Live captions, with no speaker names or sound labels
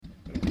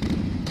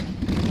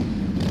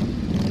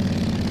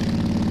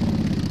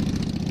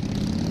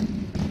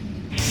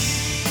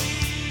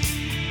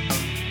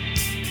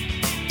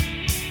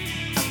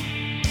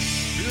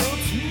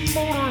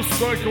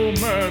Motorcycle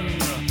Men.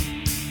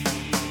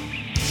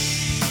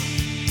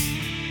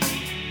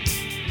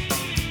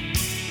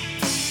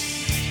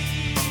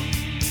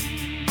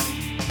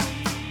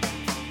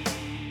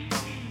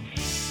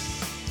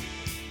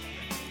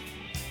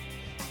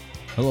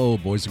 Hello,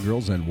 boys and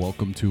girls, and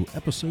welcome to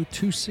episode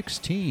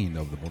 216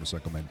 of the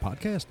Motorcycle Men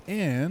podcast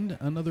and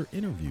another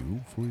interview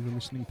for your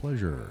listening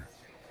pleasure.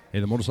 Hey,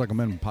 the Motorcycle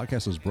Men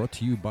podcast is brought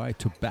to you by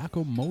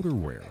Tobacco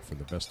Motorwear for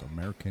the best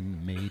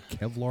American-made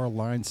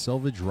Kevlar-lined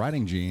selvage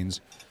riding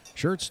jeans,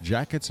 shirts,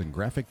 jackets, and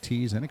graphic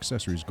tees and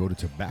accessories. Go to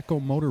Tobacco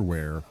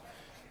Motorwear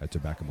at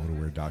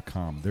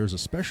tobaccomotorwear.com. There's a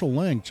special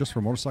link just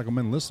for Motorcycle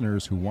Men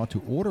listeners who want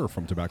to order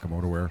from Tobacco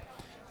Motorwear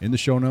in the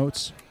show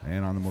notes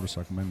and on the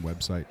Motorcycle Men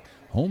website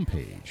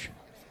homepage.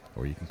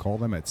 Or you can call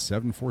them at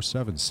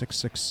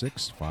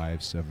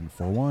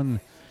 747-666-5741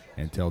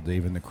 and tell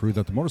Dave and the crew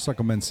that the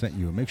Motorcycle Men sent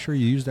you. And make sure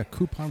you use that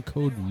coupon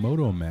code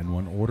MOTOMEN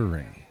when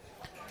ordering.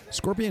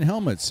 Scorpion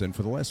Helmets, and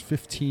for the last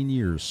 15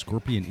 years,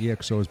 Scorpion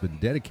EXO has been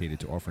dedicated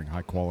to offering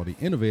high-quality,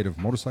 innovative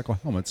motorcycle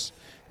helmets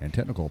and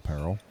technical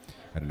apparel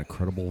at an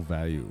incredible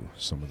value.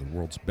 Some of the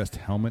world's best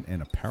helmet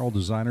and apparel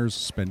designers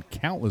spend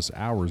countless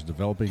hours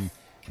developing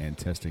and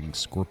testing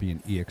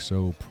Scorpion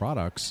EXO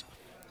products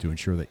to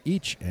ensure that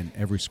each and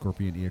every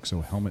Scorpion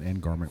EXO helmet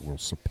and garment will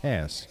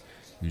surpass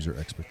user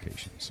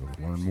expectations. So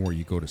to learn more,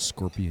 you go to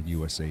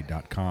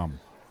scorpionusa.com.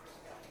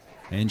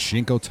 And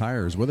Shinko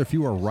Tires. Whether if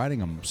you are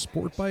riding a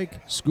sport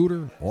bike,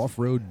 scooter,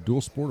 off-road, dual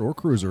sport, or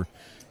cruiser,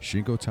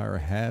 Shinko Tire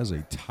has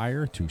a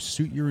tire to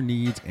suit your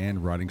needs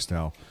and riding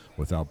style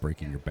without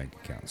breaking your bank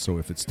account. So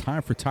if it's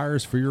time for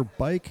tires for your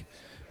bike,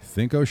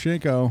 think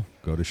Shinko.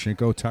 Go to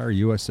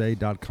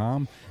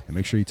ShinkoTireUSA.com and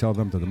make sure you tell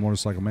them that the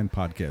Motorcycle Men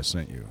podcast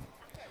sent you.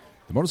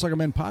 The Motorcycle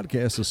Men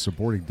podcast is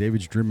supporting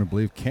David's Dream and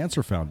Believe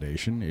Cancer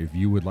Foundation. If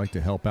you would like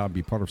to help out and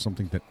be part of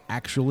something that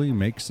actually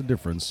makes a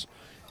difference,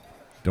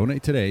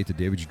 donate today to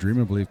David's Dream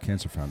and Believe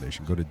Cancer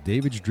Foundation. Go to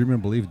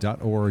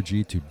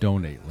davidsdreamandbelieve.org to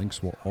donate.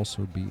 Links will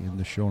also be in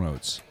the show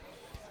notes.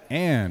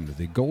 And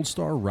the Gold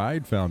Star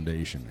Ride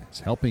Foundation is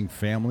helping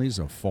families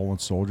of fallen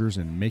soldiers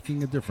and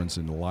making a difference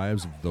in the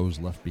lives of those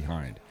left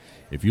behind.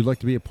 If you'd like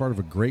to be a part of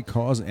a great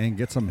cause and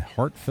get some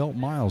heartfelt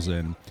miles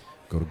in,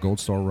 go to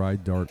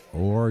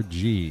goldstarride.org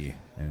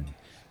and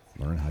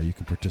learn how you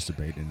can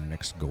participate in the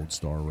next Gold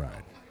Star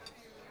ride.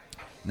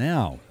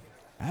 Now,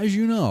 as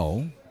you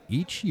know,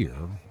 each year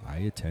I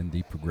attend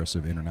the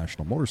Progressive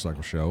International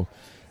Motorcycle Show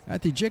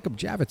at the Jacob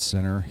Javits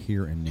Center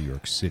here in New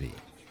York City.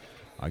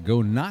 I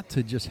go not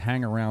to just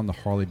hang around the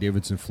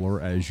Harley-Davidson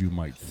floor as you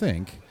might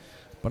think,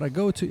 but I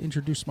go to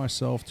introduce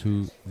myself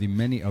to the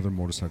many other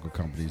motorcycle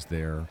companies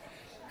there,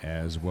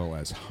 as well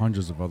as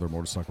hundreds of other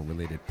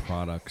motorcycle-related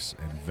products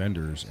and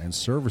vendors and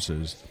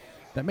services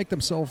that make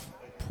themselves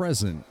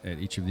present at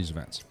each of these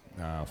events.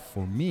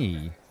 For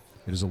me,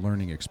 it is a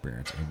learning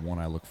experience and one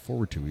I look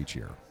forward to each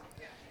year.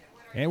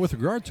 And with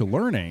regard to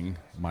learning,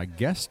 my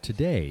guest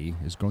today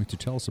is going to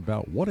tell us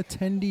about what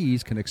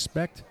attendees can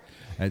expect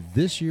at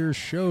this year's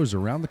shows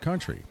around the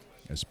country,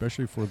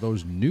 especially for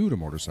those new to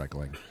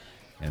motorcycling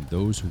and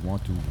those who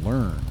want to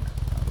learn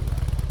how to ride.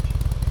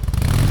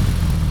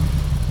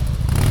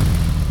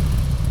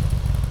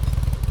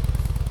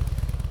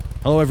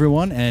 Hello,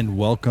 everyone, and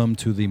welcome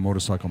to the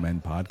Motorcycle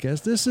Men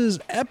podcast. This is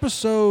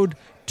episode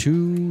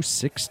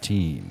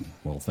 216.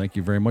 Well, thank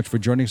you very much for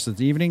joining us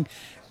this evening.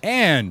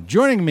 And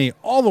joining me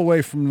all the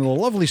way from the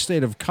lovely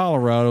state of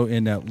Colorado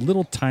in that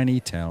little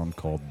tiny town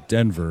called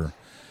Denver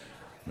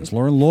is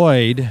Lauren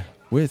Lloyd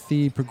with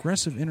the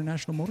Progressive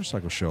International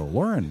Motorcycle Show.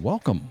 Lauren,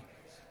 welcome.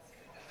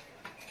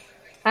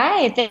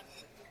 Hi,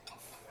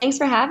 thanks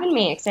for having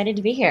me. Excited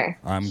to be here.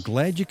 I'm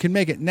glad you can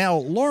make it. Now,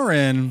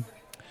 Lauren,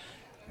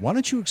 why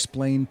don't you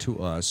explain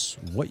to us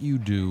what you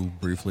do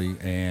briefly?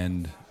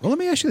 And, well, let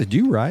me ask you this. Do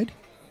you ride?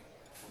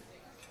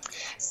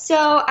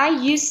 So I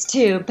used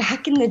to,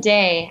 back in the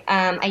day,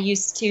 I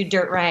used to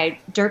dirt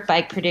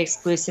bike pretty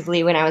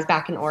exclusively when I was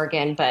back in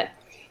Oregon, but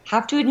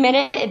have to admit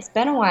it, it's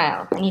been a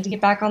while. I need to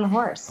get back on the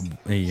horse.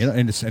 Hey, you know,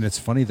 and it's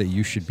funny that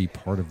you should be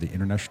part of the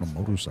International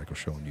Motorcycle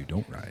Show and you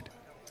don't ride.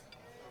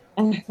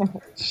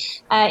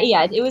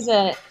 Yeah,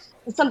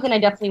 it's something I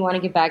definitely want to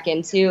get back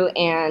into,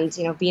 and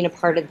being a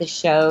part of the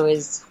show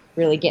is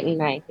really getting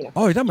my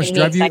Oh, that must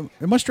drive you.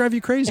 It must drive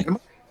you crazy.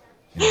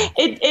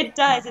 It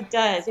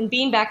does. And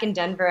being back in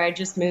Denver, I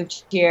just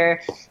moved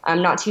here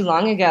not too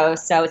long ago,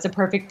 so it's a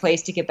perfect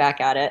place to get back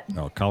at it.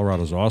 Oh,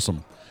 Colorado's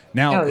awesome.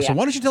 Now, So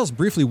why don't you tell us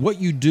briefly what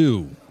you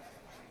do?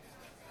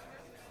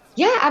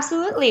 Yeah,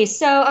 absolutely.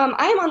 So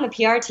I'm on the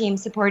PR team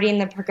supporting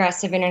the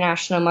Progressive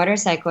International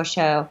Motorcycle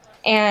Show.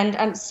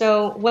 And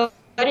so what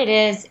it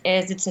is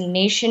it's a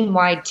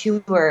nationwide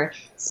tour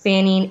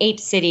spanning 8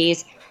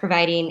 cities,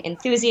 providing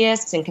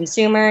enthusiasts and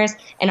consumers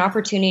an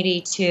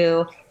opportunity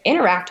to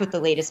interact with the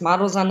latest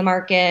models on the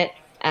market,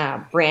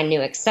 brand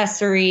new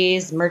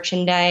accessories,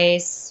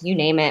 merchandise, you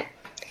name it.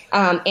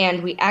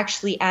 And we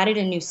actually added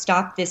a new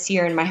stop this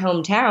year in my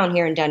hometown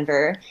here in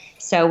Denver.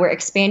 So we're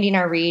expanding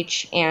our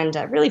reach and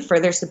really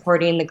further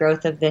supporting the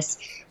growth of this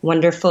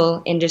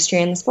wonderful industry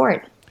in the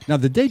sport. Now,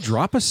 did they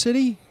drop a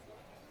city?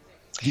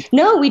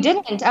 No, we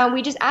didn't.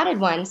 We just added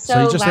one.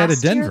 So you just added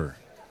last year- Denver.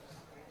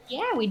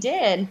 Yeah, we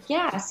did.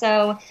 Yeah,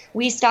 so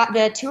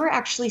the tour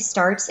actually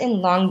starts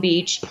in Long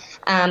Beach.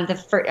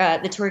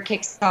 The tour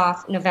kicks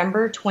off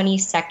November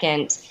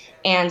 22nd,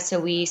 and so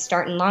we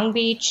start in Long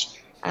Beach.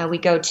 We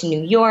go to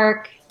New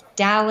York,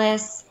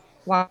 Dallas,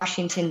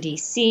 Washington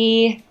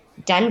D.C.,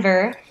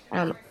 Denver,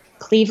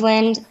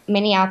 Cleveland,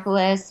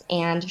 Minneapolis,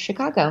 and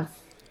Chicago.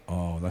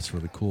 Oh, that's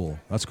really cool.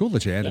 That's cool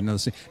that you added another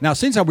scene. Now,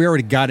 since we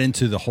already got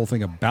into the whole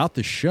thing about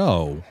the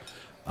show,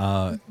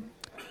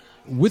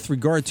 with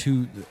regard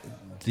to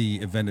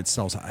the event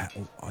itself,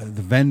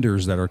 the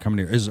vendors that are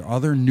coming here, are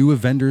there new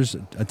vendors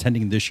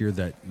attending this year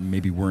that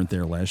maybe weren't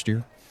there last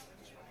year?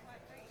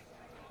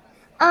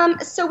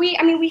 So we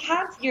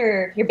have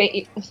your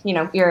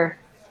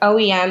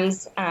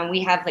OEMs. We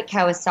have like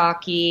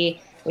Kawasaki.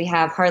 We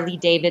have Harley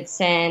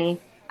Davidson.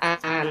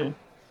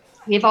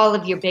 We have all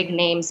of your big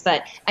names,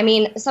 but I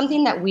mean,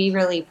 something that we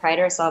really pride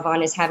ourselves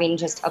on is having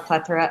just a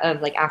plethora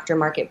of like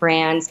aftermarket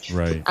brands.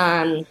 Right.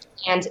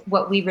 And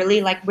what we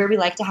really like, where we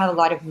like to have a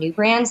lot of new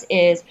brands,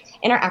 is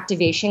in our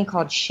activation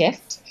called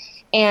Shift.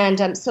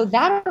 And so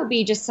that'll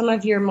be just some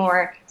of your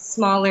more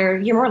smaller,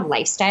 your more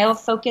lifestyle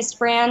focused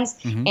brands.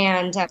 Mm-hmm.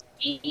 And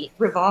we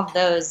revolve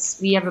those.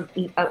 We have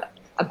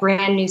a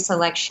brand new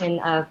selection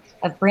of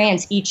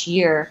brands each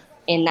year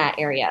in that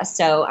area.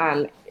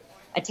 So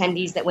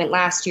attendees that went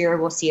last year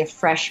will see a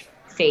fresh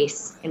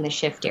face in the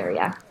Shift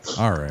area.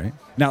 All right.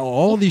 Now,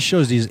 all of these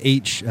shows, these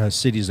 8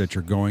 cities that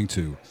you're going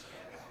to,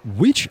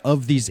 which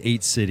of these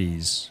 8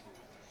 cities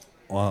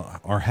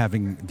are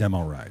having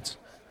demo rides?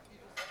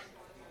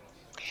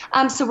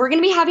 So we're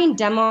going to be having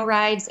demo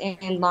rides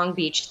in Long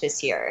Beach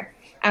this year.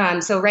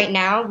 So right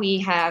now we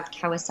have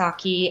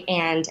Kawasaki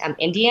and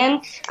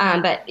Indian,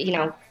 but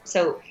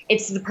so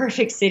it's the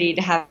perfect city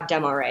to have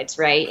demo rides,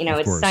 right?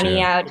 It's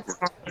sunny out, it's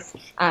nice,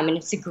 and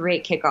it's a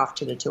great kickoff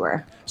to the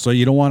tour. So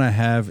you don't want to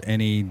have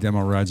any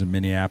demo rides in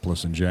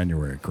Minneapolis in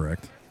January,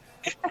 correct?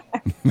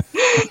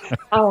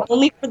 Oh,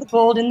 only for the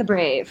bold and the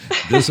brave.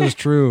 This is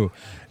true.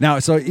 Now,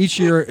 so each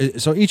year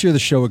the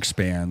show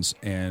expands,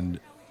 and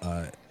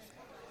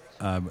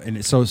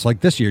so it's like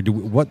this year.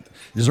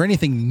 Is there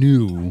anything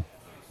new?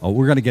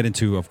 We're going to get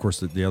into, of course,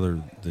 the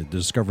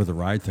Discover the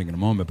Ride thing in a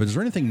moment. But is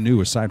there anything new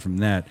aside from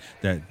that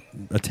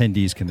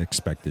attendees can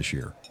expect this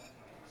year?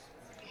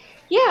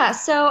 Yeah,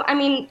 so I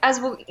mean, as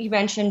you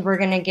mentioned, we're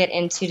going to get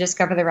into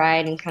Discover the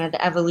Ride and kind of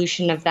the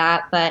evolution of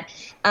that. But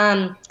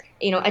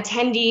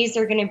attendees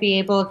are going to be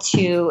able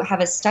to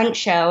have a stunt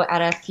show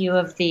at a few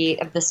of the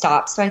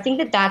stops. So I think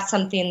that that's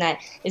something that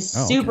is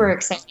super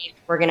exciting.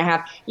 We're going to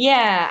have,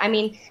 I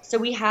mean, so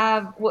we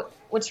have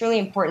what's really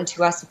important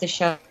to us with the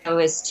show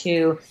is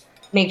to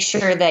make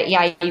sure that,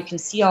 you can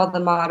see all the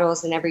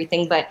models and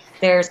everything, but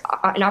there's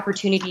an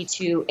opportunity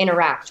to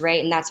interact,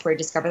 right? And that's where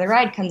Discover the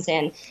Ride comes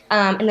in.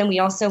 And then we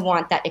also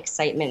want that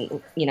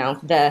excitement,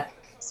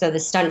 So the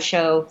stunt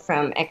show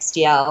from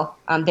XDL,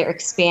 they're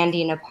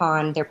expanding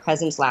upon their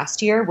presence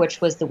last year,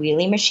 which was the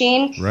wheelie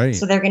machine. Right.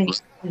 So they're going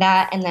to be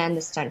that, and then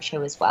the stunt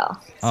show as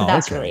well. So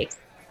that's really exciting.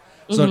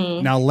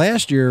 So now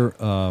last year,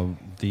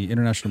 the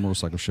International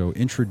Motorcycle Show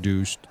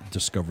introduced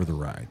Discover the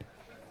Ride.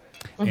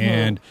 Mm-hmm.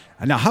 And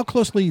now, how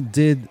closely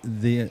did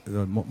the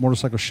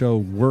motorcycle show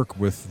work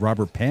with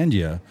Robert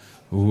Pandya,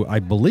 who I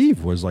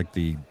believe was like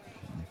the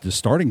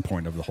starting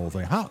point of the whole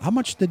thing? How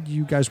much did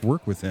you guys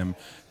work with him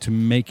to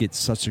make it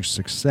such a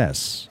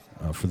success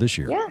for this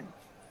year?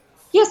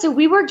 Yeah, so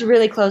we worked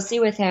really closely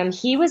with him.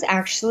 He was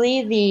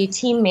actually the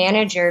team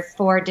manager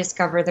for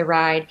Discover the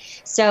Ride.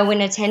 So when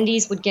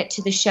attendees would get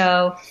to the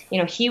show,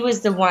 he was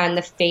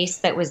the face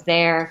that was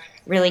there,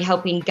 really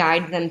helping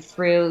guide them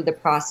through the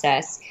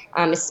process.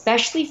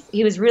 Especially,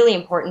 he was really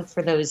important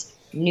for those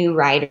new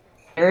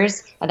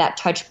riders, that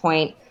touch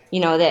point,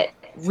 that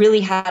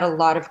really had a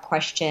lot of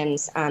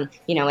questions,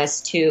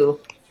 as to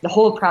the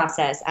whole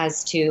process,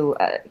 as to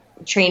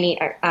training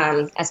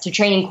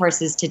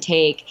courses to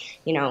take,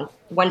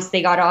 once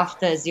they got off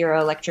the Zero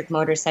electric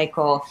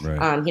motorcycle,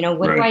 right.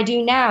 What do I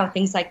do now?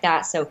 Things like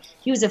that. So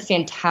he was a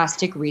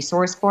fantastic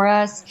resource for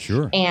us.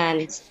 Sure.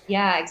 And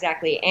yeah,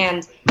 exactly.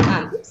 And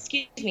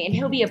excuse me, and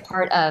he'll be a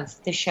part of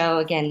the show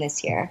again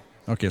this year.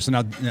 Okay, so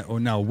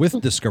now with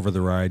Discover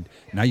the Ride,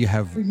 now you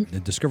have the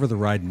Discover the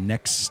Ride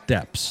Next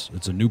Steps.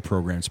 It's a new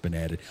program that's been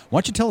added. Why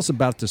don't you tell us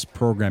about this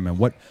program and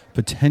what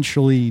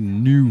potentially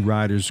new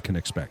riders can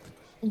expect?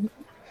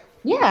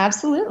 Yeah,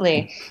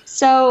 absolutely.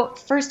 So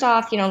first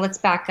off, let's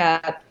back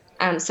up.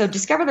 So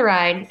Discover the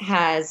Ride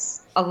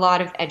has a lot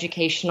of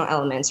educational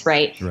elements,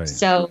 right?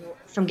 So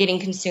from getting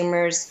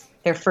consumers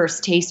their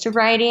first taste of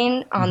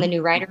riding on the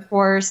new rider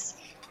course,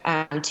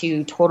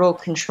 to total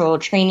control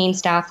training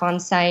staff on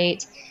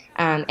site.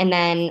 And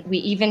then we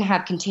even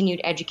have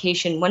continued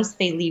education once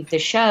they leave the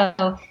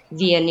show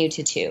via New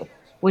to Two,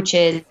 which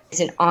is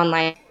an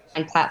online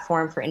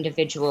platform for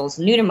individuals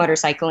new to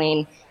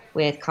motorcycling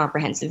with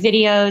comprehensive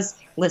videos,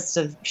 lists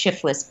of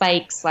shiftless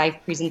bikes, live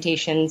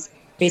presentations,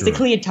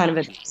 basically a ton of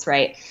abuse,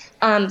 right?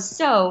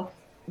 So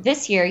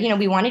this year,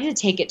 we wanted to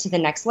take it to the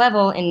next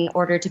level in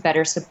order to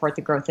better support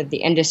the growth of the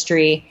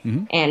industry.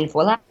 And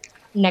voila,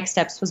 Next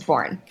Steps was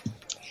born.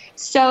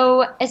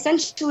 So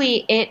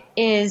essentially,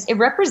 it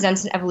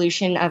represents an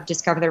evolution of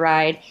Discover the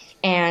Ride,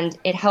 and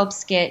it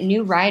helps get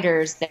new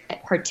riders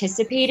that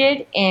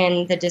participated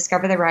in the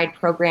Discover the Ride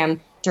program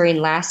during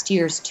last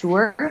year's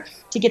tour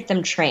to get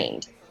them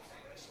trained.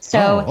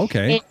 So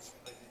okay.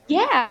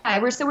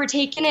 We're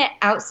taking it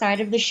outside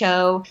of the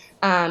show.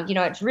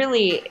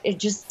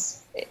 It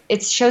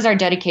shows our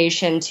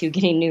dedication to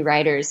getting new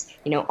riders,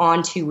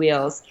 on two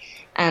wheels.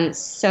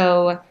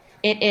 So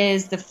it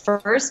is the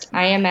first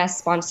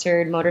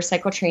IMS-sponsored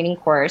motorcycle training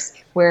course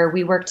where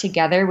we work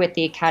together with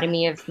the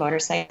Academy of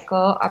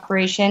Motorcycle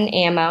Operation,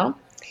 AMO.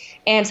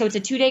 And so it's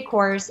a 2-day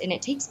course, and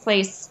it takes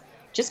place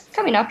just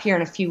coming up here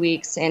in a few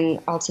weeks in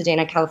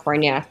Altadena,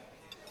 California,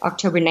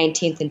 October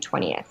 19th and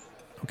 20th.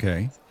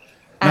 Okay.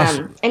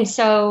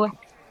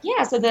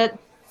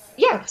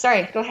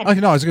 Sorry, go ahead. Okay,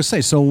 no, I was going to say,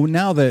 so when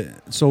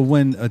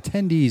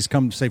attendees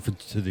come, say,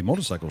 to the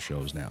motorcycle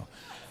shows now,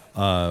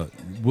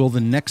 will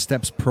the Next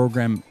Steps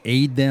program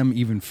aid them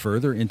even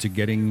further into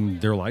getting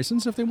their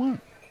license if they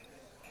want?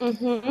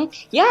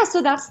 Yeah,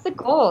 so that's the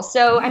goal.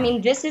 So,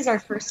 this is our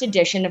first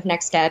edition of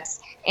Next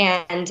Steps.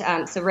 And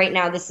so right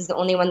now, this is the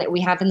only one that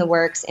we have in the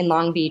works in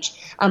Long Beach.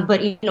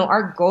 But,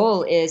 our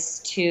goal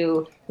is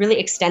to really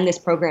extend this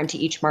program to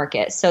each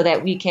market so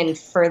that we can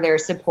further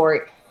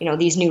support,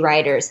 these new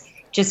riders.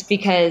 Just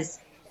because,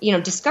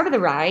 Discover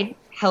the Ride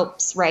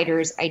helps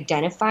riders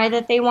identify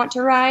that they want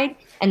to ride.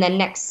 And then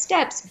Next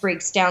Steps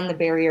breaks down the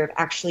barrier of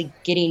actually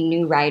getting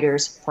new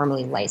riders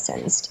formally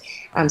licensed.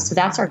 So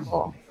that's our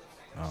goal.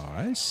 Oh,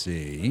 I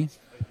see.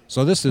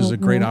 So this is a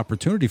great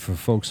opportunity for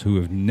folks who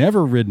have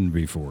never ridden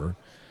before,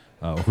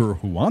 or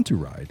who want to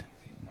ride,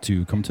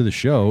 to come to the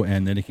show,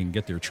 and then they can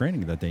get their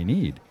training that they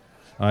need.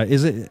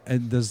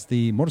 Does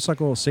the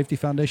Motorcycle Safety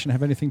Foundation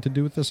have anything to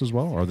do with this as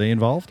well? Are they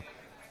involved?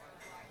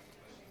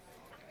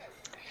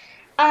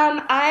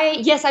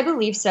 Yes, I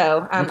believe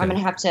so. I'm going to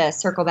have to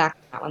circle back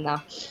on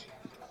that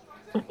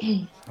one,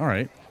 though. All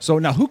right. So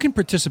now, who can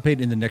participate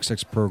in the Next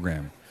Steps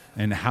program,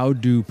 and how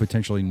do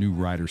potentially new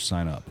riders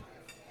sign up?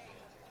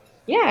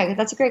 Yeah,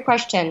 that's a great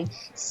question.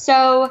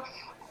 So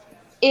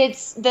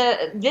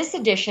this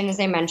edition, as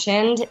I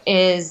mentioned,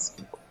 is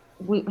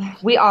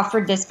we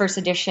offered this first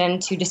edition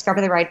to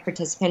Discover the Ride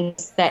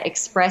participants that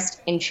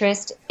expressed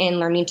interest in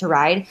learning to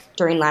ride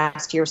during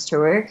last year's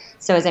tour.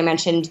 So as I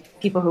mentioned,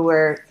 people who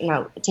were,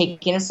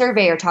 taking a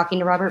survey or talking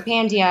to Robert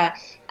Pandya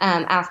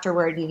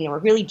afterward, and, were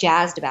really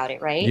jazzed about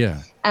it, right?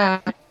 Yeah.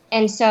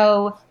 And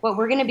so what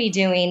we're going to be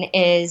doing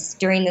is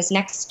during this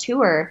next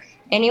tour,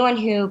 anyone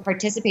who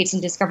participates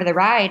in Discover the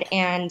Ride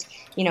and,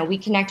 we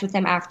connect with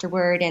them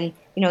afterward and,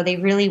 they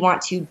really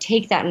want to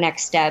take that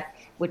next step,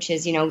 which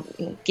is,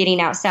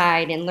 getting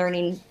outside and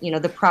learning,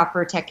 the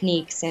proper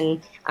techniques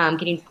and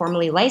getting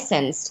formally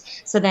licensed.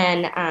 So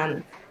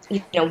then,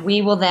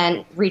 we will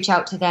then reach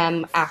out to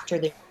them after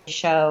the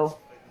show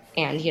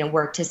and,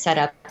 work to set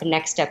up the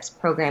Next Steps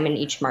program in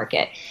each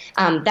market.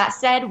 That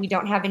said, we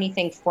don't have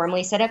anything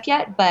formally set up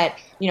yet, but,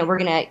 we're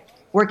going to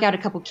work out a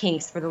couple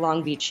kinks for the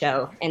Long Beach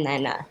show and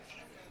then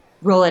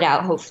roll it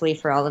out, hopefully,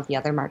 for all of the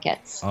other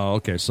markets. Oh,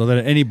 okay. So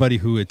that anybody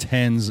who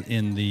attends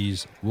in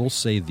these, we'll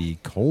say the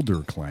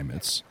colder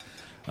climates,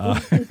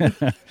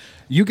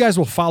 you guys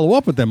will follow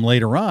up with them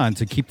later on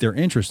to keep their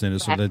interest in it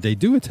so that they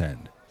do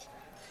attend.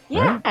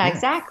 Yeah, right?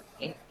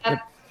 Exactly.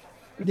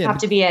 Have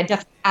to be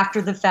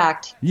after the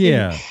fact.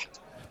 Yeah.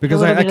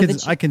 Because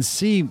I can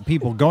see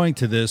people going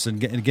to this and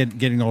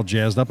getting all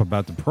jazzed up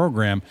about the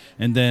program,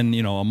 and then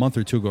a month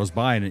or two goes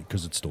by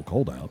because it's still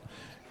cold out,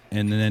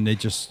 and then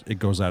it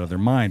goes out of their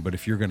mind. But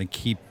if you're going to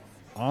keep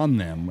on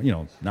them,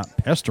 not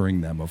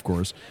pestering them, of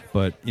course,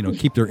 but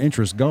keep their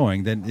interest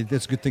going, then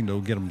it's a good thing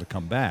to get them to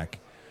come back.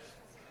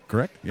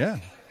 Correct? Yeah.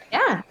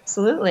 Yeah,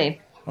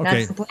 absolutely.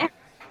 Okay. That's the plan.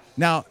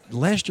 Now,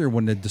 last year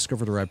when the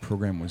Discover the Ride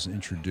program was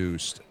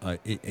introduced,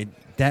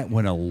 that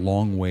went a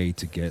long way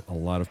to get a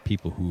lot of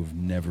people who have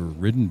never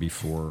ridden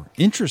before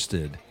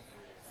interested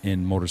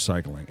in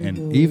motorcycling.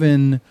 And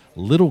even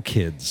little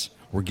kids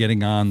were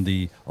getting on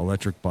the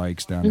electric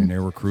bikes down and they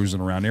were cruising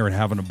around. They were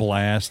having a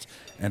blast.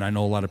 And I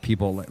know a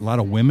lot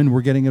of women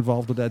were getting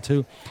involved with that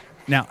too.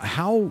 Now,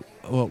 how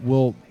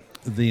will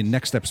the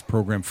Next Steps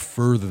program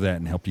further that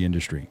and help the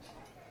industry?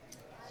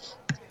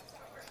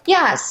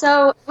 Yeah,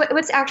 so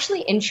what's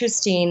actually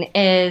interesting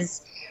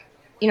is,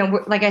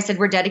 like I said,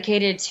 we're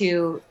dedicated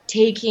to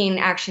taking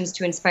actions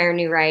to inspire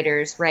new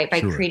riders, right,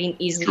 by creating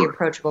easily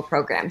approachable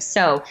programs.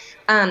 So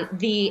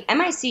the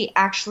MIC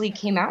actually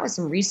came out with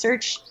some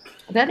research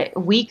about a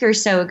week or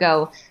so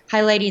ago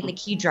highlighting the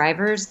key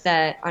drivers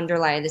that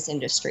underlie this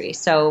industry.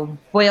 So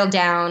boiled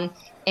down,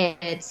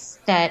 it's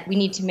that we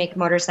need to make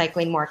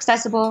motorcycling more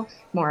accessible,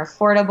 more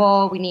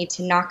affordable. We need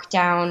to knock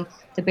down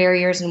the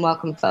barriers and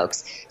welcome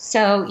folks.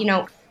 So,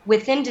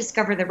 within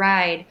Discover the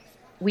Ride,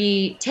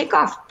 we take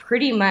off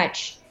pretty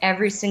much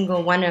every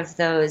single one of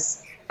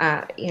those,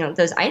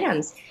 those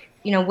items.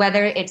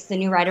 Whether it's the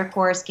new rider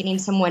course, getting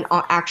someone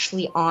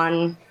actually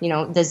on,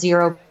 the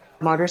zero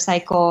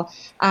motorcycle,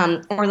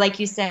 or like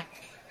you said,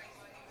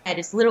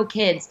 it's little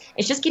kids.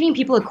 It's just getting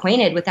people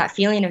acquainted with that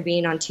feeling of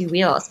being on two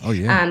wheels. Oh,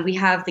 yeah. We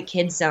have the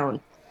Kids Zone.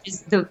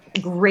 Is the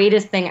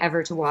greatest thing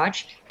ever to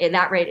watch.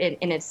 That right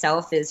in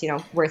itself is,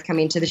 worth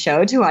coming to the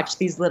show to watch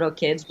these little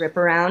kids rip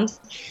around.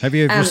 Have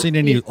you ever seen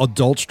any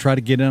adults try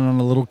to get in on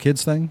a little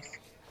kids thing?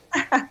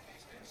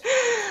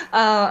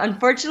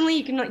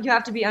 Unfortunately, you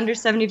have to be under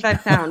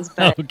 75 pounds.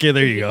 But okay,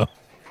 there you go.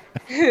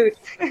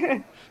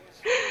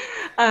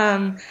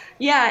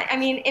 Yeah, I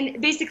mean,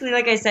 and basically,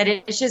 like I said,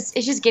 it's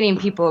just getting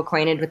people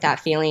acquainted with that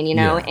feeling,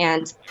 Yeah.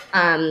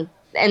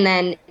 and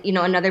then,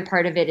 another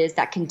part of it is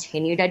that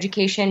continued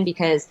education,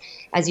 because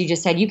as you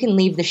just said, you can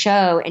leave the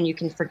show and you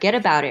can forget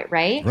about it,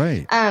 right?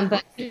 Right.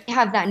 But we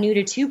have that New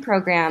to Two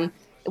program,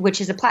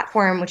 which is a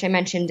platform, which I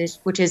mentioned,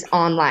 which is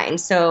online.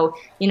 So,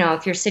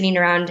 if you're sitting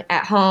around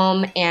at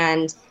home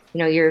and,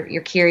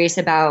 you're curious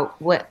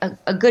about what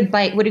a good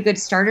bike, what a good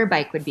starter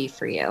bike would be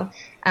for you,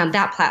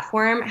 that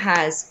platform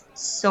has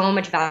so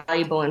much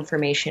valuable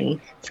information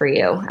for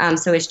you.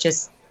 So it's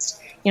just,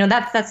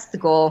 that's the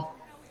goal.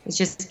 It's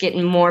just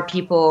getting more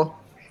people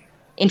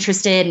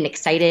interested and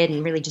excited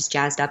and really just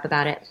jazzed up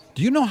about it.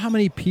 Do you know how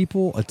many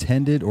people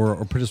attended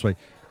or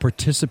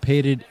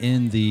participated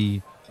in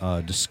the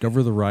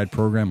Discover the Ride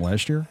program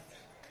last year?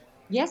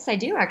 Yes, I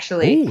do,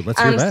 actually. Oh, let's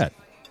hear that.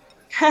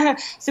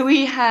 So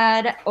we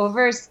had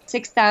over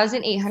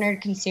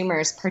 6,800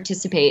 consumers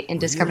participate in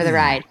Discover the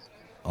Ride.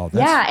 Oh,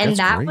 that's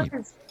great.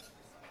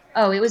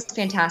 It was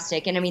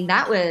fantastic. And I mean,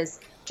 that was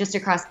just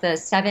across the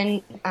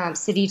 7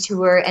 city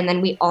tour. And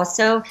then we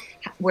also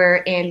were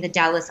in the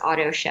Dallas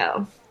Auto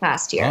Show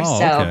last year. Oh,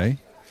 so, okay.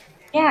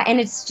 Yeah, and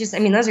it's just, I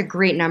mean, those are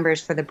great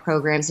numbers for the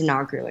program's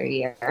inaugural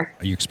year. Are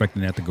you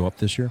expecting that to go up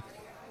this year?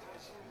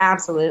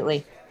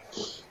 Absolutely.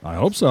 I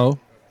hope so.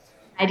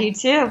 I do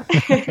too.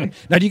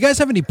 Now, do you guys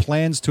have any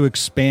plans to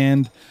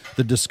expand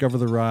the Discover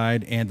the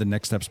Ride and the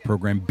Next Steps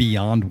program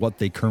beyond what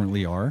they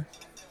currently are?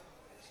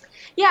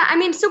 Yeah, I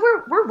mean, so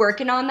we're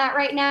working on that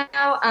right now.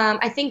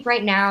 I think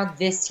right now,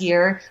 this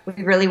year,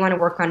 we really want to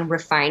work on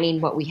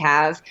refining what we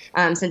have.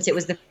 Since it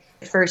was the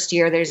first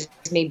year, there's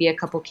maybe a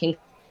couple kinks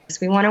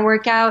we want to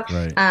work out.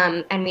 Right.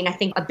 I mean, I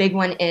think a big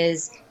one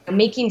is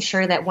making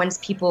sure that once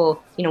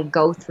people,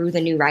 go through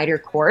the new rider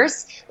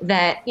course,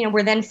 that,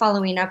 we're then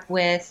following up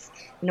with,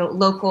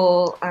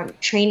 local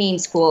training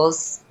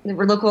schools,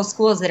 or local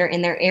schools that are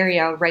in their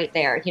area right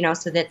there,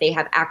 so that they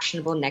have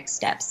actionable next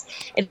steps.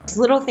 It's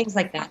little things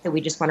like that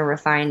we just want to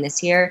refine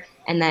this year.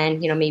 And then,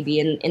 maybe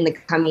in the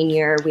coming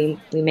year, we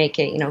make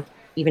it,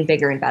 even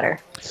bigger and better.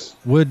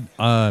 Would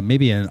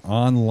maybe an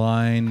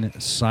online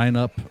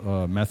sign-up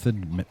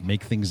method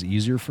make things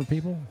easier for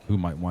people who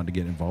might want to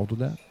get involved with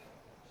that?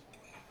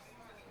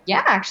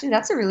 Yeah, actually,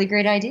 that's a really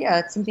great idea.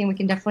 It's something we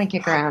can definitely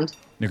kick around.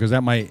 Because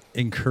that might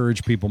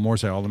encourage people more,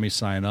 say, let me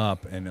sign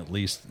up, and at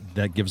least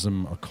that gives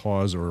them a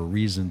cause or a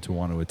reason to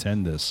want to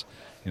attend this.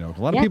 A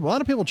lot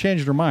of people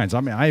change their minds.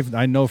 I mean,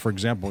 I know, for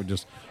example,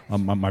 just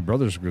my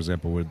brothers, for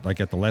example, would, like,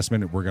 at the last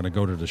minute, we're going to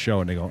go to the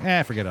show, and they go,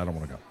 forget it, I don't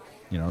want to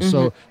go.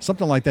 So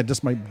something like that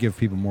just might give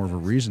people more of a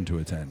reason to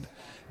attend.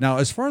 Now,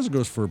 as far as it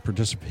goes for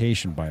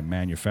participation by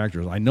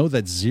manufacturers, I know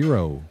that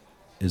Zero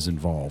is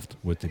involved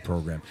with the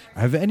program.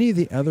 Have any of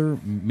the other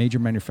major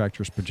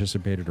manufacturers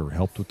participated or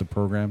helped with the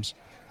programs?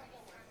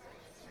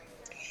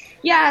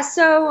 Yeah,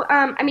 so,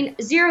 I mean,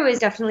 Zero is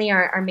definitely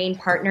our main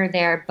partner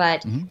there,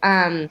 but,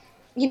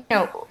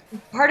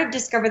 part of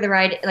Discover the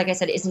Ride, like I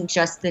said, isn't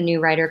just the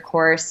new rider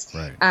course.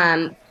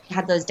 Right. We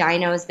had those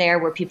dynos there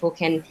where people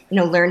can,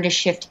 learn to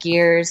shift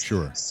gears.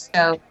 Sure.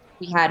 So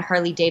we had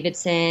Harley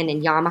Davidson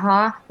and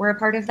Yamaha were a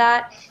part of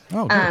that.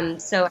 Oh,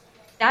 good. So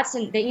that's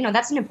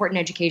an important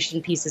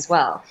education piece as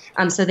well.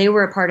 So they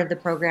were a part of the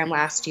program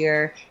last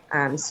year.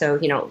 So,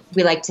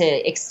 we like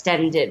to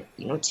extend it,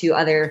 to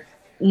other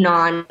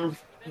not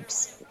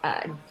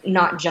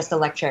just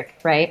electric,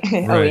 right?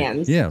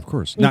 OEMs. Yeah, of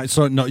course. Now,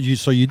 so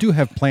you do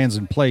have plans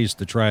in place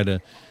to try to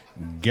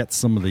get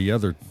some of the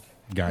other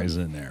guys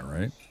in there,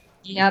 right?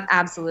 Yep,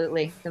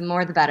 absolutely. The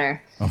more, the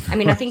better. Of I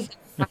mean, I think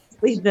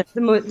honestly,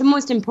 the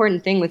most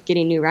important thing with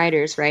getting new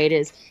riders, right,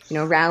 is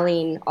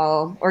rallying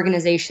all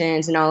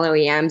organizations and all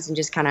OEMs and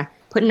just kind of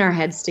putting our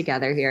heads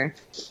together here.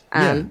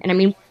 And I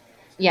mean,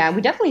 yeah,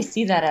 we definitely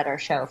see that at our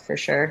show for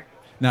sure.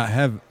 Now,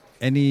 have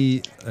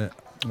any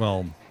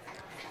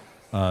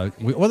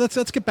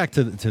let's get back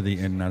to the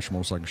International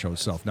Motorcycle Show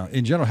itself. Now,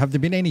 in general, have there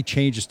been any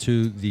changes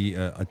to the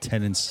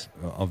attendance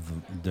of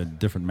the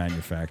different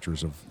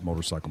manufacturers, of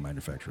motorcycle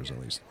manufacturers,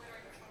 at least?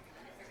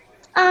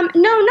 No,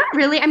 not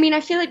really. I mean,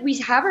 I feel like we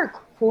have our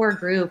core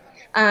group.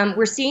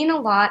 We're seeing a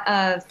lot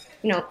of,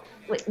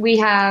 we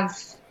have,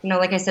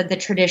 like I said, the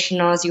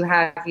traditionals. You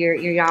have your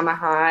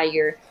Yamaha,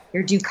 your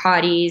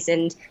Ducatis,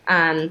 and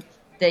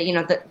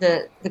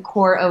the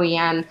core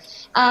OEM.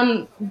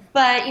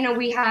 But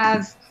we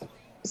have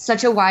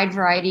such a wide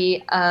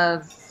variety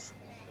of,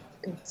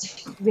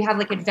 we have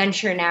like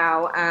Adventure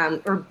now,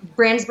 or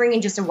brands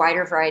bringing just a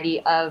wider variety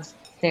of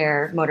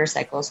their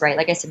motorcycles, right?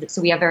 Like I said, so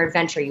we have our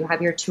Adventure, you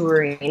have your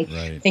Touring,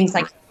 right, things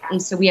like that.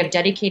 And so we have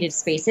dedicated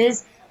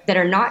spaces that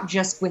are not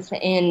just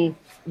within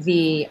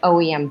the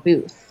OEM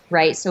booth,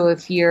 right? So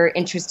if you're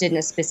interested in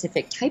a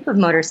specific type of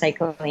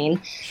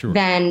motorcycling, Sure.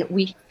 then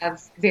we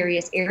have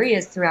various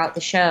areas throughout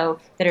the show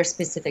that are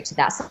specific to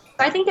that. So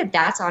I think that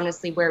that's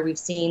honestly where we've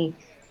seen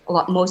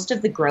most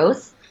of the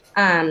growth,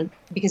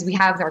 because we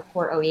have our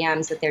core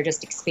OEMs that they're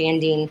just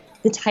expanding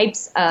the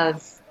types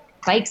of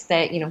bikes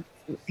that,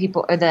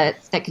 people or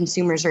that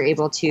consumers are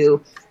able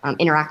to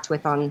interact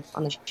with on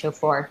the show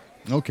floor.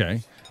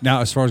 Okay.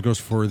 Now, as far as goes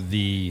for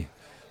the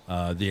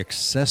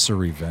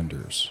accessory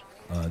vendors,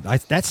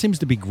 that seems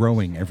to be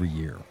growing every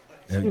year.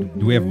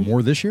 Do we have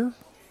more this year?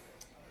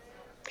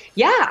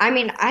 Yeah, I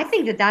mean, I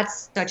think that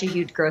that's such a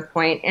huge growth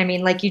point. I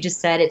mean, like you just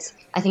said,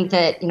 I think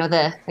that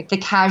the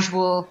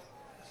casual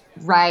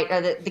ride,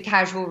 or the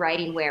casual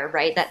riding wear,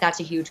 right? That's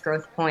a huge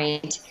growth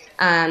point.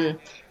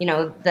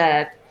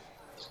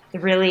 The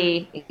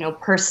really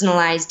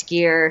personalized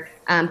gear,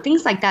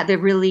 things like that. The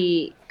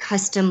really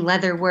custom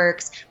leather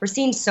works. We're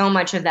seeing so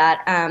much of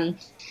that.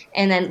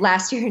 And then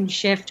last year in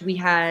Shift,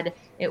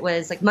 it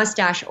was like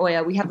mustache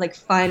oil. We have like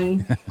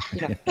fun,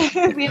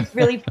 we have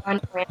really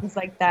fun brands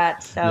like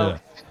that. So yeah.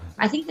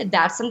 I think that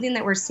that's something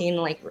that we're seeing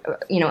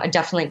a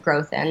definite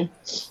growth in.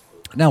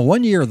 Now,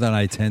 one year that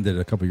I attended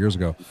a couple of years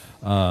ago,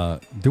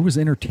 there was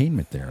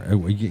entertainment there.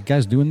 Are you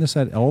guys doing this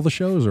at all the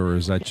shows, or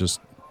is that just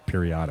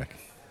periodic?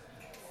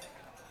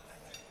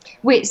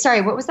 Wait,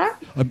 sorry, what was that?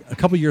 A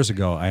couple of years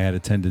ago, I had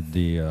attended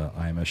the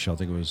IMS show. I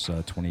think it was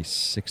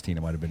 2016,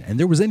 it might have been. And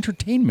there was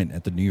entertainment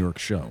at the New York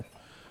show.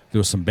 There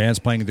was some bands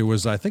playing. I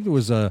think there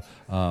was a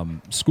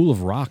School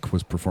of Rock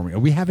was performing. Are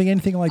we having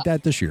anything like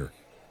that this year?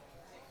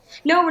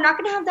 No, we're not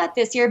going to have that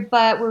this year,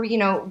 but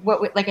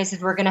like I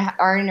said,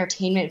 our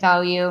entertainment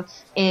value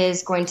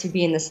is going to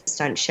be in the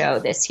stunt show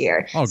this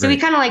year. Oh, so we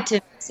kind of like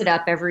to mix it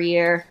up every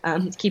year,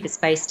 keep it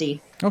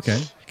spicy.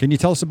 Okay. Can you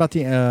tell us about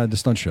the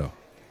stunt show?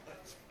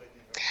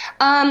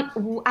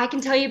 I can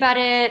tell you about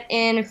it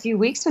in a few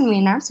weeks when we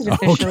announce it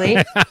officially.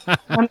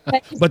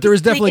 Okay. But there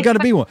is definitely going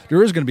to be one.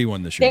 There is going to be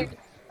one this year.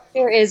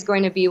 There is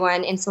going to be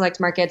one in select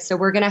markets. So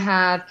we're going to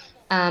have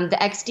the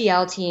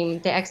XDL team,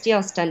 the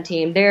XDL stunt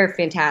team. They're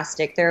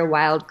fantastic. They're a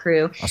wild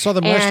crew. I saw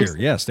them last year.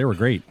 Yes, they were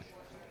great.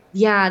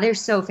 Yeah, they're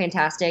so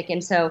fantastic.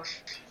 And so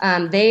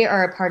they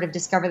are a part of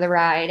Discover the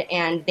Ride,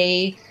 and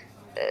they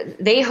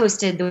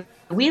hosted the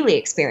wheelie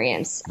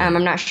experience.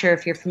 I'm not sure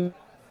if you're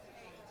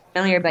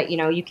familiar, but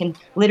you can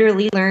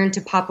literally learn to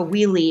pop a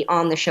wheelie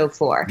on the show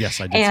floor. Yes,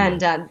 I did.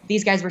 And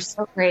these guys were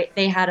so great.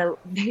 They had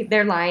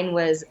their line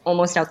was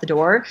almost out the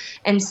door,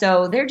 and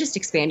so they're just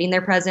expanding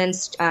their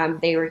presence.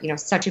 They were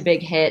such a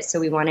big hit,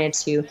 so we wanted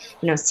to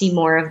see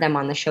more of them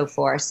on the show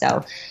floor.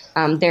 So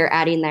they're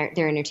adding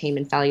their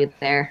entertainment value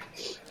there.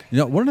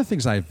 One of the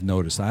things I've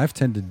noticed, I've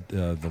attended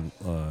the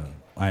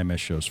IMS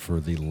shows for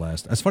the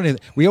last. It's funny,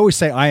 we always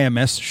say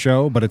IMS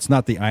show, but it's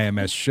not the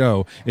IMS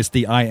show. It's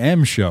the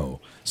IM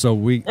show. So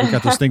we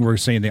got this thing we're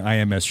saying the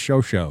IMS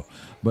show.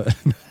 But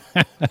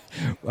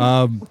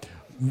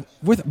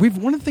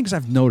one of the things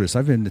I've noticed,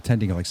 I've been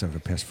attending like I said for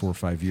the past 4 or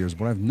 5 years.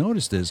 What I've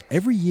noticed is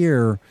every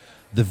year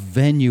the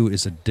venue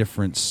is a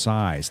different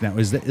size. Now,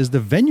 is the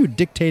venue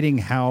dictating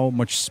how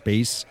much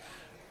space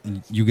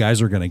you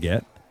guys are going to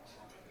get?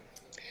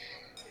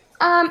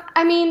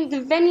 I mean,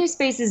 the venue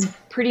space is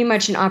pretty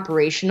much an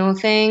operational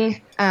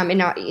thing,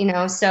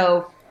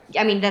 so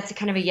I mean that's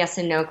kind of a yes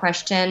and no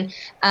question.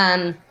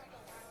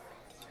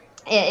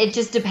 It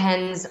just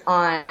depends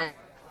on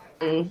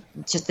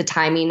just the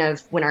timing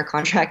of when our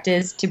contract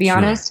is, to be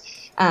honest.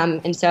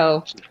 And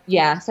so,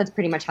 yeah, so that's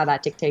pretty much how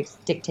that dictates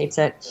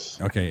it.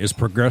 Okay, is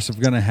Progressive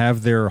going to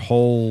have their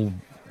whole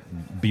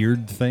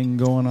beard thing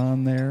going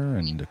on there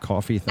and a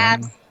coffee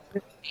thing?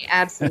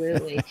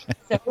 Absolutely.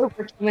 So we're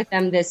working with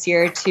them this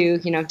year to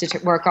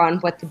work on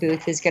what the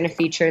booth is going to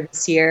feature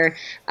this year.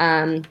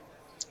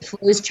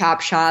 Flo's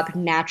Chop Shop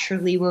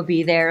naturally will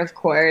be there, of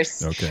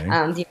course. Okay.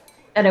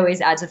 That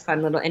always adds a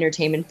fun little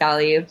entertainment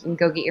value. You can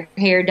go get your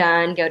hair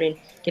done, go to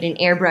get an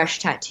airbrush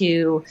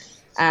tattoo.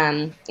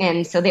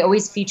 And so they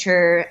always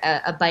feature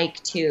a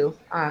bike too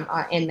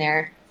in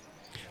their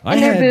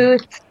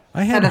booth.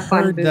 I had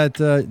heard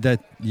that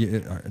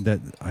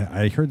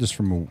I heard this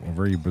from a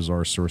very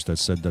bizarre source that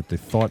said that the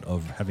thought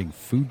of having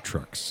food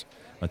trucks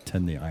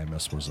attend the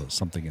IMS was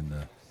something in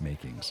the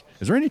makings.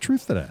 Is there any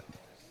truth to that?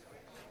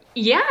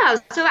 Yeah.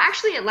 So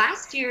actually, at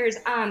last year's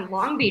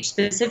Long Beach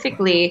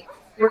specifically,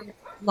 there were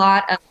a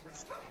lot of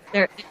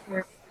there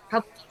were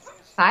probably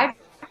 5,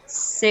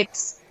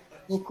 6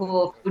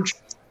 local food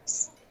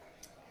trucks.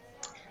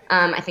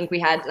 I think we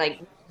had like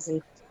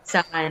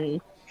pizza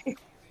and.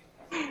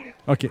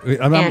 Okay,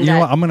 I'm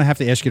going to have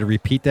to ask you to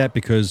repeat that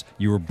because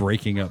you were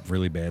breaking up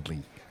really badly.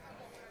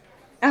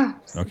 Oh,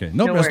 okay.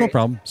 No, that's no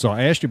problem. So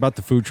I asked you about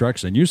the food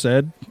trucks, and you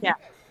said,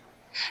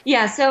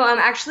 yeah. So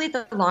actually,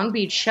 at the Long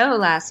Beach show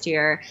last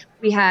year,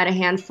 we had a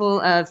handful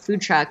of food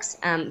trucks.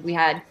 We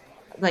had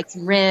like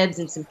some ribs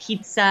and some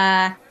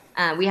pizza.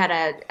 We had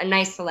a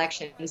nice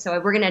selection. So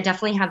we're going to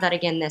definitely have that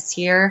again this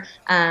year,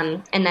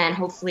 and then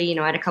hopefully,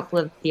 at a couple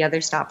of the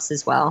other stops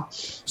as well.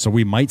 So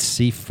we might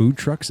see food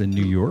trucks in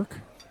New York.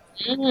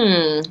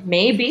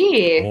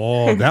 Maybe.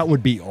 Oh, that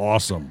would be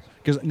awesome.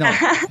 Because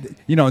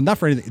no, not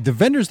for anything. The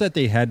vendors that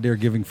they had there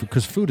giving food,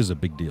 because food is a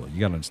big deal. You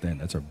got to understand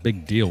that's a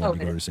big deal when you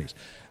go to these things.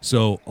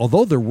 So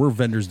although there were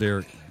vendors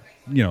there,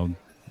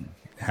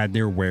 had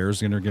their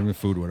wares and they're giving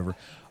food, or whatever,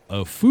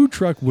 a food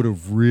truck would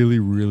have really,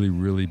 really,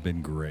 really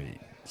been great.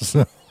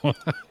 So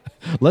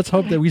let's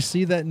hope that we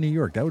see that in New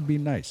York. That would be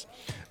nice.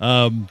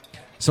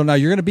 So now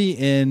you're going to be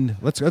in.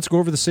 Let's go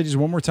over the cities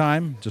one more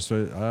time. Just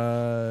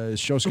a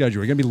show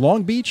schedule. You're going to be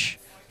Long Beach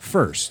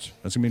first.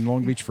 That's going to be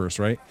Long Beach first,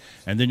 right?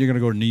 And then you're going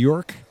to go to New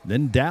York,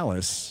 then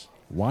Dallas,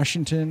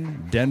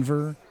 Washington,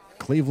 Denver,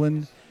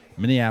 Cleveland,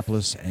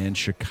 Minneapolis, and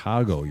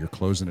Chicago. You're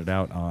closing it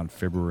out on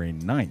February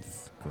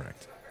 9th,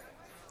 correct?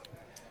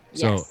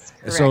 Yes,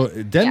 so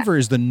correct. Denver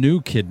is the new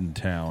kid in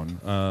town.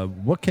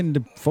 What can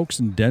the folks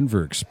in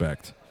Denver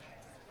expect?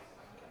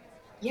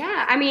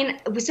 Yeah, I mean,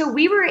 so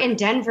we were in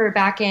Denver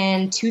back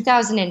in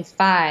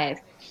 2005.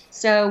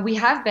 So we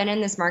have been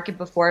in this market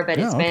before, but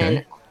it's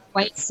been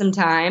quite some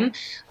time.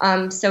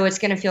 So it's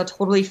going to feel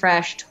totally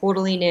fresh,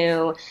 totally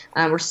new.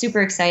 We're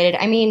super excited.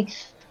 I mean,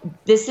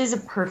 this is a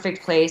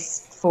perfect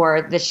place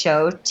for the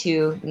show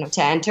to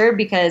enter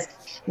because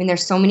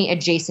there's so many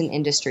adjacent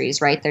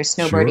industries, right? There's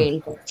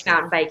snowboarding, there's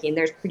mountain biking,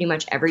 there's pretty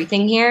much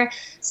everything here.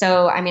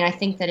 So I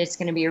think that it's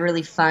going to be a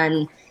really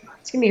fun.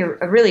 It's going to be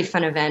a really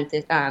fun event.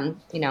 It's going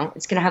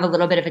to have a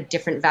little bit of a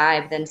different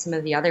vibe than some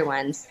of the other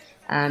ones.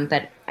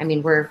 But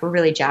we're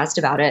really jazzed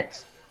about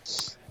it.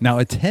 Now,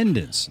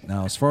 attendance.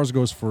 Now, as far as it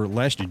goes for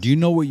last year, do you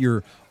know what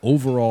your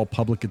overall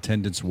public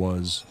attendance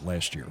was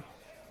last year?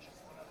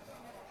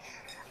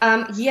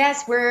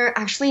 Yes, we're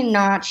actually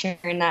not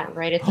sharing that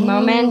right at the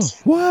moment.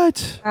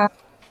 What?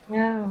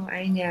 No,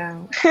 I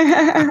know.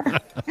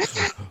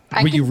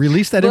 Will you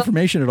release that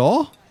information at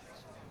all?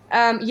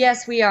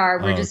 Yes, we are.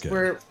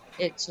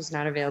 It's just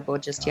not available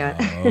just yet.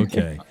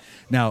 Okay.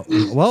 Now,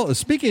 well,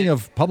 speaking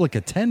of public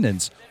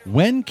attendance,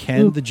 when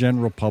can the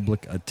general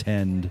public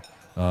attend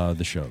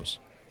the shows?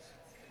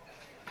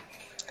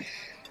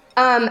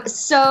 I'm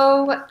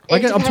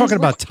talking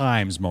about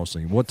times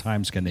mostly. What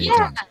times can they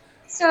attend?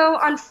 So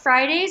on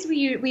Fridays,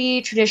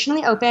 we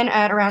traditionally open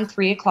at around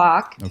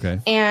 3:00. Okay.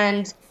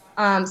 And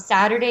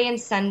Saturday and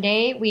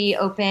Sunday, we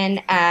open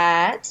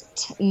at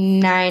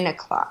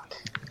 9:00.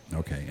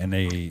 Okay. And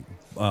they,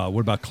 what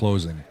about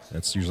closing?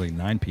 That's usually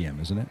 9 p.m.,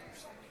 isn't it?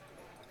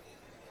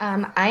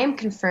 I am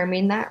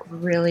confirming that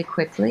really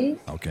quickly.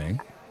 Okay.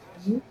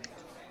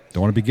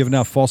 Don't want to be giving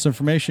out false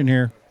information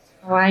here.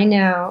 Oh, I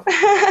know.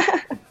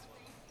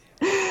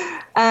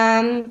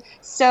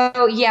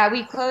 So yeah,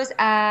 we close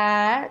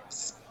at.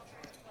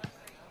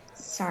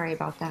 Sorry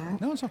about that.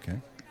 No, it's okay.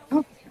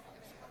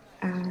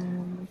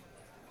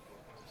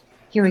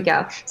 Here we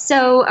go.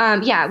 So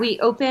we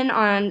open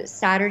on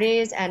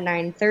Saturdays at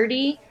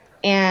 9:30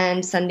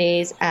 and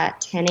Sundays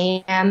at 10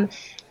 a.m.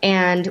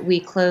 and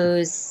we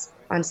close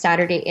on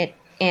Saturday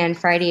and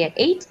Friday at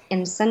 8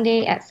 and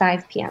Sunday at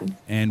 5 p.m.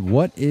 And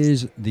what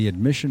is the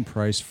admission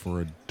price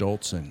for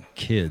adults and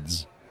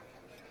kids?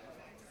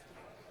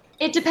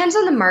 It depends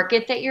on the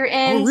market that you're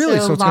in. Oh, really?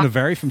 So it's going to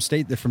vary from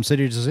city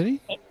to city?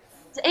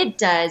 It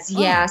does,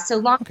 yeah. So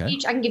Long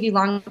Beach, I can give you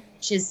Long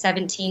Beach is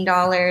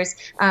 $17,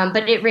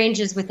 but it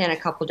ranges within a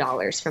couple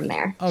dollars from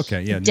there.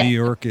 Okay, yeah. New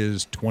York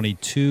is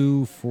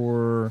 $22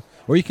 or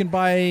you can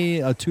buy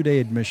a 2-day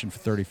admission for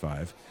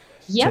 $35.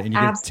 Yep, and you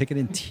get a ticket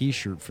and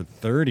T-shirt for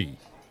 $30.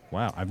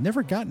 Wow, I've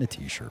never gotten a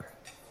T-shirt.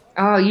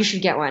 Oh, you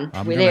should get one.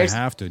 I'm going to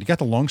have to. You got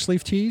the long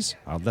sleeve tees?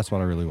 Oh, that's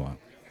what I really want.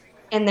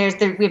 And we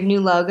have new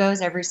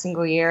logos every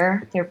single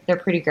year. They're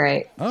pretty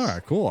great. All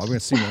right, cool. I'm going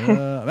to see.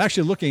 I'm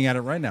actually looking at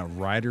it right now.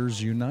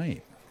 Riders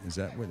Unite. Is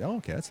that what? Oh,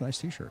 okay. That's a nice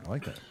T-shirt. I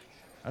like that.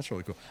 That's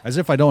really cool. As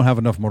if I don't have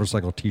enough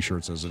motorcycle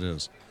T-shirts as it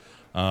is.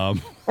 Now,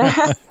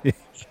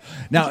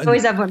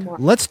 always have one more.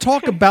 Let's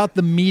talk about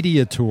the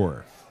media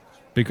tour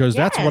because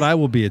that's what I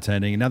will be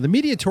attending. Now, the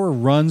media tour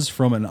runs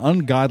from an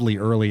ungodly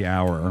early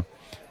hour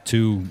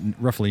to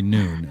roughly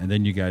noon, and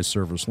then you guys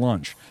serve us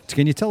lunch. So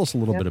can you tell us a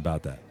little bit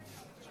about that?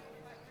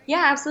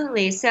 Yeah,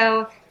 absolutely.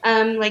 So,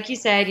 like you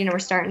said, we're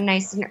starting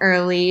nice and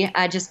early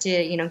just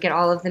to, get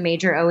all of the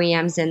major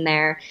OEMs in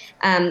there.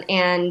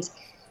 And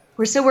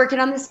we're still working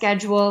on the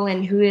schedule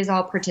and who is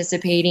all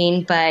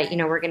participating. But,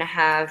 we're going to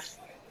have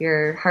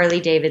your Harley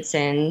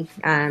Davidson,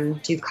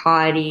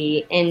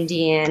 Ducati,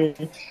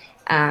 Indian,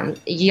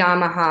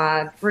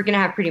 Yamaha. We're going to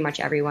have pretty much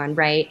everyone,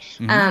 right?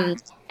 Mm-hmm.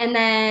 And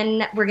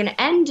then we're going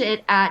to end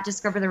it at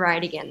Discover the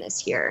Ride again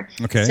this year.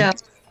 Okay. So,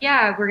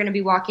 yeah, we're going to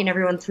be walking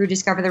everyone through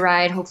Discover the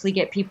Ride, hopefully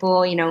get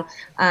people,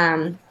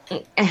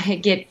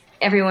 get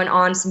everyone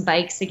on some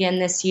bikes again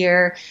this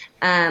year,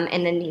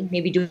 and then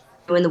maybe doing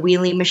the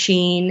wheelie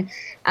machine,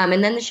 and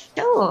then the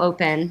show will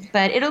open.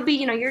 But it'll be,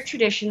 your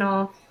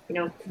traditional,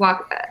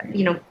 walk,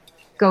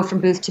 go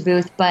from booth to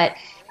booth. But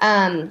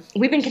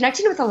we've been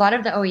connecting with a lot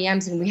of the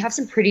OEMs, and we have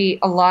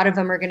a lot of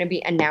them are going to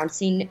be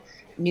announcing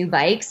new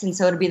bikes. And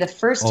so it'll be the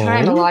first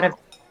time a lot of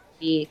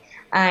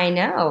I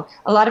know.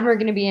 A lot of them are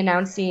going to be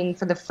announcing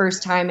for the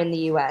first time in the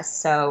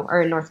U.S.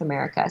 or in North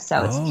America.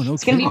 So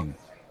it's going to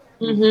be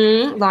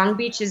Long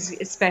Beach is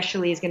going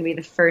to be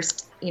the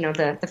first,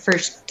 the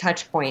first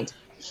touch point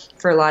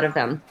for a lot of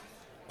them.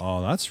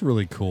 Oh, that's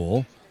really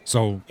cool.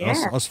 So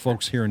us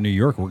folks here in New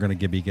York, we're going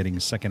to be getting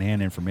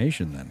secondhand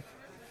information then.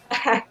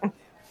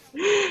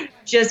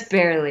 Just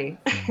barely.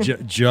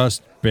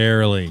 Just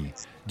barely.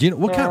 Do you know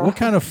what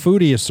kind of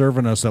food are you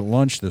serving us at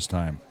lunch this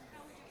time?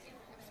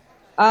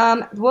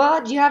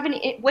 Well, do you have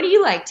any? What do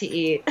you like to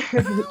eat?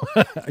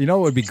 You know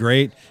what would be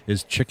great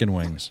is chicken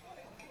wings.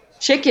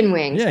 Chicken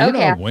wings. Yeah,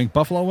 okay.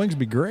 Buffalo wings would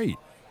be great.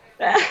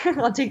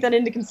 I'll take that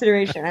into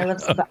consideration. I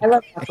love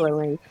buffalo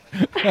wings.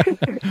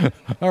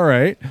 All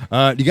right.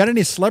 You got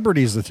any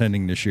celebrities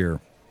attending this year,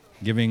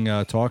 giving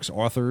talks,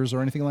 authors,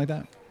 or anything like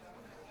that?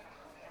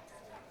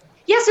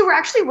 Yeah, so we're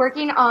actually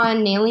working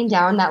on nailing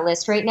down that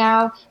list right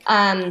now.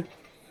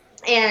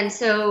 And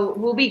so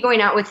we'll be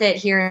going out with it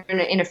here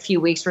in a few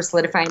weeks. We're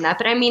solidifying that.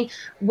 But I mean,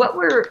 what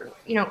we're,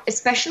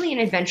 especially in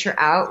Adventure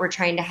Out, we're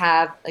trying to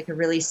have like a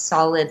really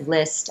solid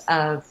list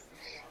of,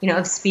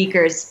 of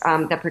speakers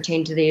that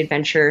pertain to the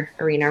adventure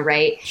arena,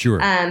 right? Sure.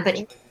 But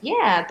you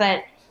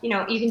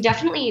can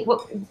definitely,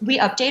 we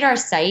update our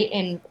site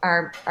and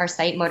our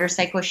site,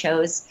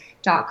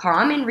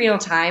 motorcycleshows.com, in real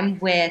time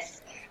with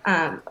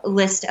a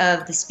list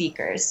of the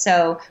speakers.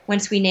 So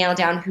once we nail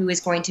down who is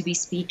going to be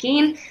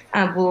speaking,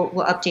 we'll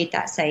update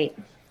that site.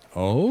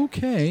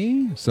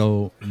 Okay.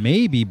 So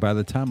maybe by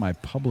the time I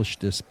publish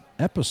this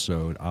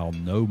episode, I'll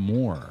know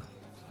more,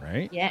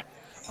 right? Yes.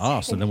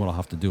 So then what I'll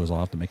have to do is I'll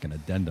have to make an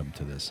addendum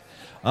to this.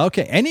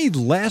 Okay. Any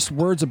last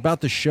words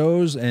about the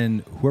shows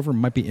and whoever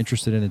might be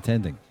interested in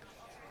attending?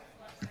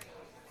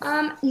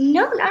 No,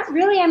 not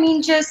really.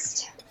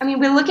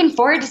 We're looking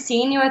forward to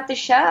seeing you at the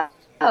show.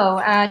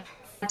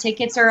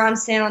 Tickets are on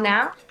sale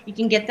now. You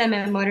can get them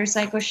at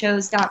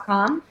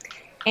motorcycleshows.com.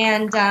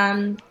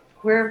 And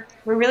we're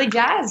really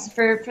jazzed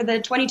for the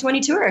 2020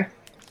 tour.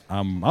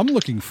 I'm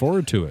looking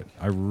forward to it.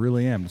 I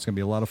really am. It's going to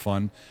be a lot of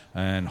fun.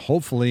 And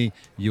hopefully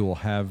you will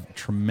have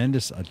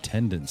tremendous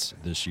attendance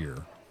this year.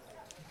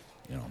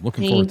 I'm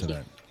looking forward to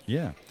that.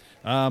 Yeah.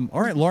 All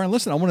right, Lauren,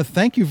 listen, I want to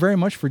thank you very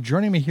much for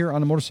joining me here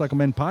on the Motorcycle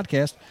Men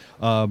podcast.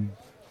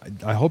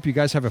 I hope you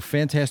guys have a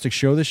fantastic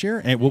show this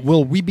year. And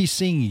will we be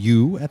seeing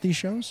you at these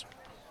shows?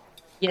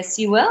 Yes,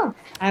 you will.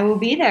 I will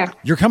be there.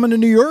 You're coming to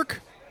New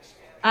York?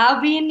 I'll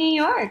be in New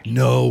York.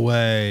 No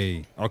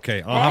way.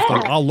 Okay,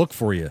 I'll look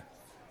for you.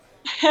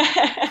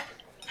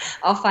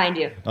 I'll find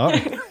you.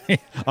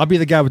 I'll be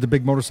the guy with the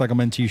big Motorcycle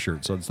Men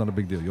t-shirt, so it's not a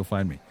big deal. You'll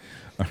find me.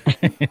 All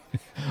right.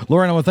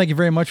 Lauren, I want to thank you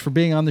very much for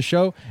being on the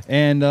show,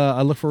 and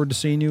I look forward to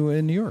seeing you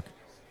in New York.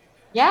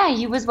 Yeah,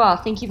 you as well.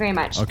 Thank you very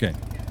much. Okay.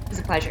 It was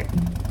a pleasure.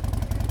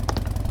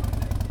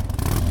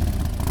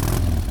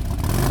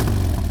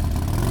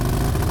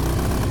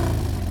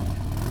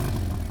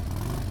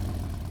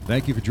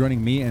 Thank you for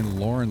joining me and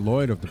Lauren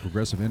Lloyd of the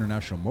Progressive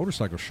International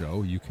Motorcycle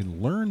Show. You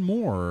can learn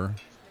more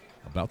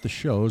about the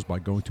shows by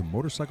going to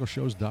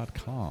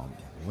motorcycleshows.com.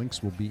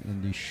 Links will be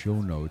in the show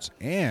notes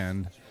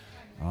and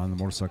on the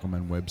Motorcycle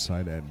Men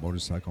website at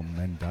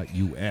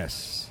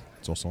motorcyclemen.us.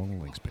 It's also on the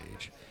links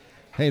page.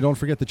 Hey, don't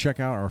forget to check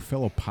out our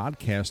fellow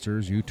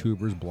podcasters,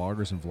 YouTubers,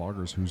 bloggers, and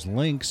vloggers whose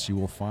links you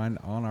will find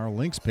on our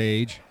links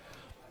page.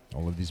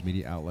 All of these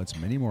media outlets,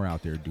 many more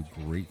out there, do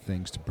great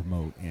things to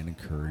promote and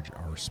encourage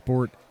our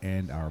sport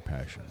and our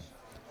passion.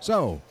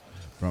 So,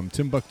 from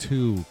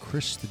Timbuktu,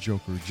 Chris the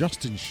Joker,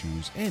 Justin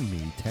Shoes, and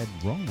me, Ted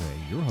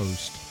Wrongway, your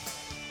host,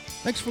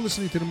 thanks for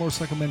listening to the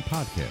Motorcycle Men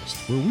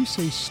podcast, where we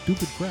say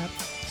stupid crap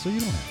so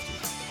you don't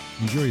have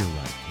to. Enjoy your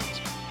ride.